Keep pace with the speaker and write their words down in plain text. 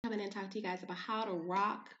coming in to talk to you guys about how to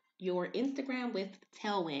rock your Instagram with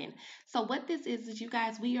Tailwind. So what this is you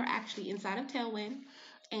guys, we are actually inside of Tailwind.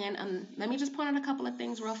 And let me just point out a couple of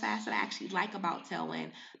things real fast that I actually like about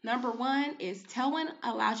Tailwind. Number one is Tailwind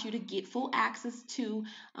allows you to get full access to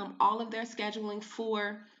all of their scheduling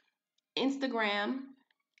for Instagram,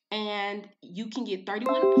 and you can get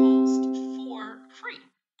 31 posts for free,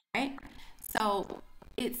 right? So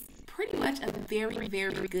it's pretty much a very,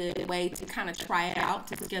 very good way to kind of try it out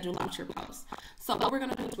to schedule out your posts. So what we're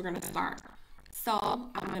going to do is we're going to start. So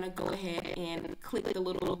I'm going to go ahead and click the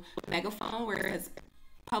little megaphone where it says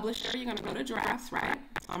publisher. You're going to go to drafts, right?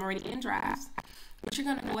 So I'm already in drafts. What you're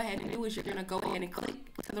going to go ahead and do is you're going to go ahead and click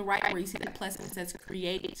to the right where you see that plus and it says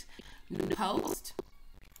create new post,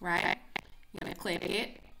 right? You're going to click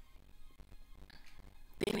it.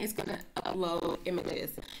 Then it's going to upload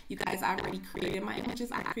images. You guys, I already created my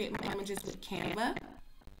images. I create my images with Canva.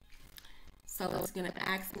 So it's going to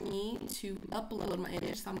ask me to upload my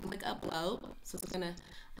image. So I'm going to click upload. So it's going to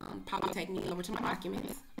probably take me over to my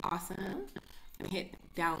documents. Awesome. And hit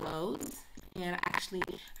downloads. And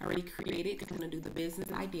I already created because I'm going to do the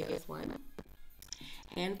business ideas one.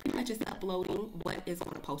 And pretty much just uploading what is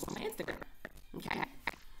going to post on my Instagram. Okay.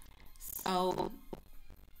 So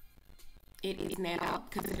it is now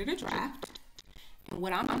considered a draft. And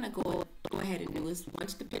what I'm going to go ahead and do is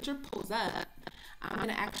once the picture pulls up, I'm going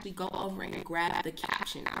to actually go over and grab the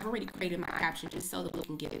caption. I've already created my caption just so that we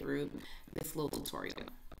can get through this little tutorial.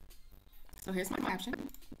 So here's my caption.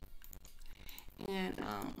 And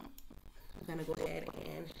I'm going to go ahead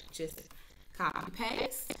and just copy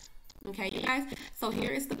paste. Okay, you guys. So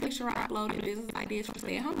here is the picture I uploaded, business ideas for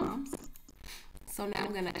stay-at-home moms. So now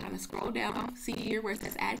I'm going to kind of scroll down, see here where it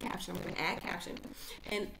says add caption. I'm going to add caption.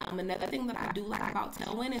 And another thing that I do like about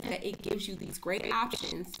Tailwind is that it gives you these great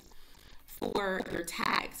options for your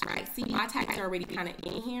tags, right? See, my tags are already kind of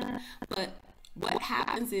in here, but what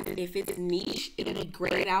happens is if it's niche, it'll be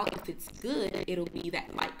grayed out. If it's good, it'll be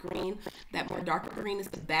that light green. That more darker green is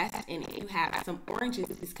the best. And if you have some oranges,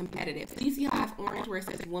 it's competitive. So you see how I have orange where it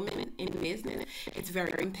says woman in business? It's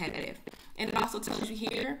very competitive. And it also tells you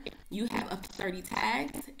here, you have up to 30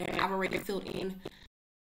 tags. And I've already filled in